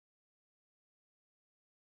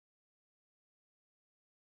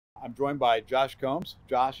I'm joined by Josh Combs.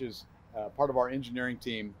 Josh is part of our engineering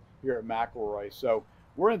team here at McElroy. So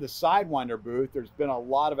we're in the Sidewinder booth. There's been a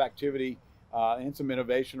lot of activity and some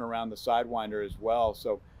innovation around the Sidewinder as well.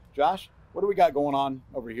 So Josh, what do we got going on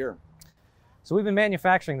over here? So we've been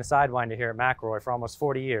manufacturing the Sidewinder here at McElroy for almost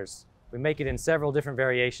 40 years. We make it in several different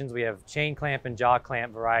variations. We have chain clamp and jaw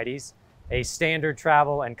clamp varieties, a standard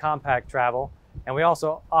travel and compact travel, and we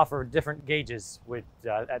also offer different gauges with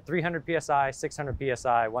at 300 PSI, 600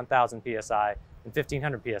 PSI, 1000 PSI, and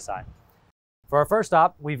 1500 PSI. For our first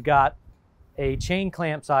op, we've got a chain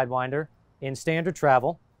clamp Sidewinder in standard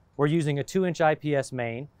travel. We're using a 2-inch IPS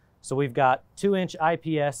main. So we've got 2-inch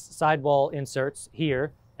IPS sidewall inserts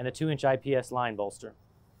here and a 2-inch IPS line bolster.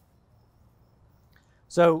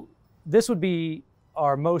 So this would be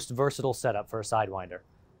our most versatile setup for a Sidewinder.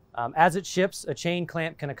 As it ships, a chain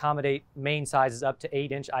clamp can accommodate main sizes up to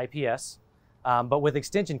 8-inch IPS, but with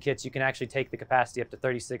extension kits, you can actually take the capacity up to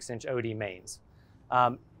 36-inch OD mains.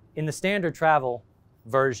 In the standard travel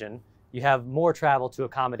version, you have more travel to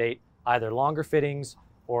accommodate either longer fittings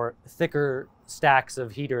or thicker stacks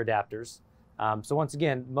of heater adapters. So once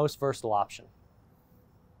again, most versatile option.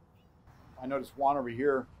 I noticed Juan over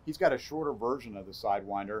here, he's got a shorter version of the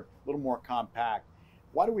Sidewinder, a little more compact.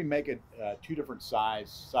 Why do we make it two different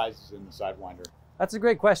sizes in the Sidewinder? That's a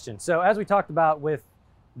great question. So as we talked about with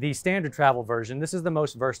the standard travel version, this is the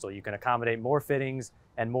most versatile. You can accommodate more fittings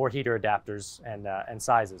and more heater adapters and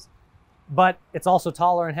sizes. But it's also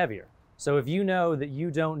taller and heavier. So if you know that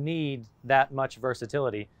you don't need that much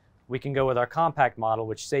versatility, we can go with our compact model,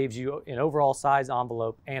 which saves you in overall size,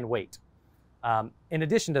 envelope, and weight. In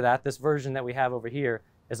addition to that, this version that we have over here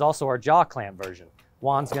is also our jaw clamp version.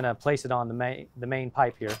 Juan's gonna place it on the main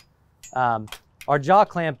pipe here. Our jaw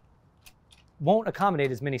clamp won't accommodate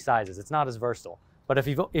as many sizes. It's not as versatile. But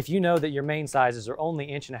if you know that your main sizes are only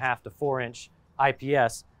 1.5 to 4-inch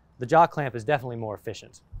IPS, the jaw clamp is definitely more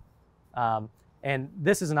efficient. And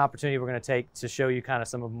this is an opportunity we're gonna take to show you kind of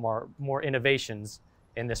some of more innovations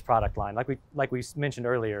in this product line. Like we mentioned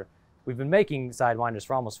earlier, we've been making Sidewinders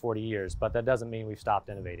for almost 40 years, but that doesn't mean we've stopped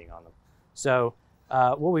innovating on them. So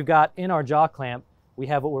what we've got in our jaw clamp, we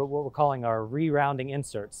have what we're calling our re-rounding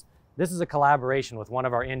inserts. This is a collaboration with one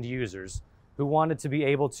of our end users who wanted to be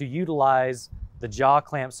able to utilize the jaw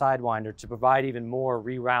clamp Sidewinder to provide even more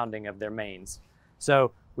re-rounding of their mains.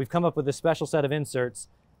 So we've come up with a special set of inserts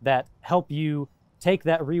that help you take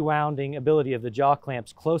that re-rounding ability of the jaw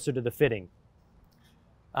clamps closer to the fitting.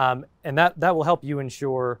 And that will help you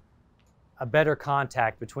ensure a better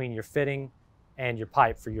contact between your fitting and your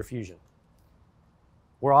pipe for your fusion.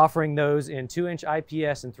 We're offering those in 2-inch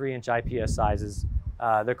IPS and 3-inch IPS sizes.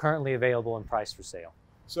 They're currently available and priced for sale.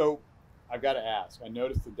 So I've got to ask, I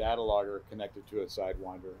noticed the DataLogger connected to a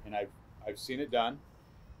Sidewinder, and I've seen it done,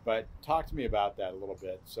 but talk to me about that a little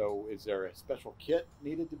bit. So is there a special kit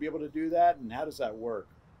needed to be able to do that, and how does that work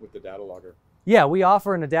with the DataLogger? Yeah, we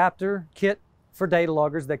offer an adapter kit for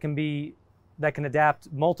DataLoggers that can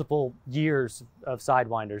adapt multiple years of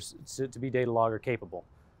Sidewinders to be DataLogger capable.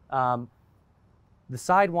 The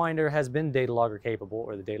Sidewinder has been DataLogger capable,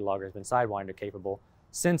 or the DataLogger has been Sidewinder capable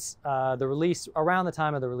since around the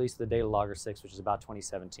time of the release of the DataLogger 6, which is about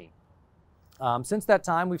 2017. Since that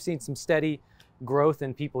time, we've seen some steady growth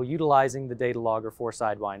in people utilizing the DataLogger for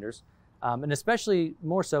Sidewinders, and especially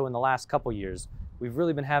more so in the last couple years. We've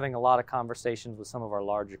really been having a lot of conversations with some of our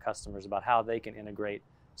larger customers about how they can integrate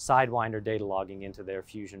Sidewinder data logging into their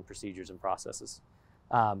fusion procedures and processes.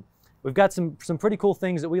 We've got some pretty cool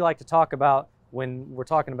things that we like to talk about when we're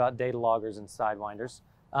talking about data loggers and Sidewinders.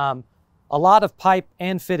 A lot of pipe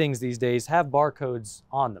and fittings these days have barcodes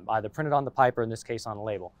on them, either printed on the pipe or in this case on a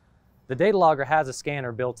label. The DataLogger has a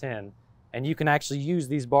scanner built in, and you can actually use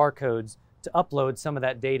these barcodes to upload some of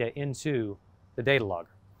that data into the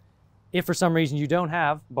DataLogger. If for some reason you don't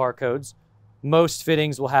have barcodes, most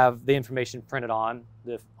fittings will have the information printed on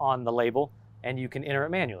the label, and you can enter it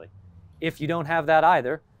manually. If you don't have that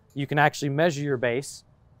either, you can actually measure your base,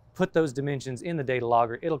 put those dimensions in the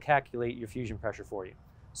DataLogger, it'll calculate your fusion pressure for you.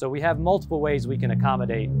 So we have multiple ways we can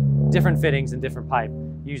accommodate different fittings and different pipe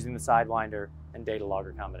using the Sidewinder and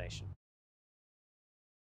DataLogger combination.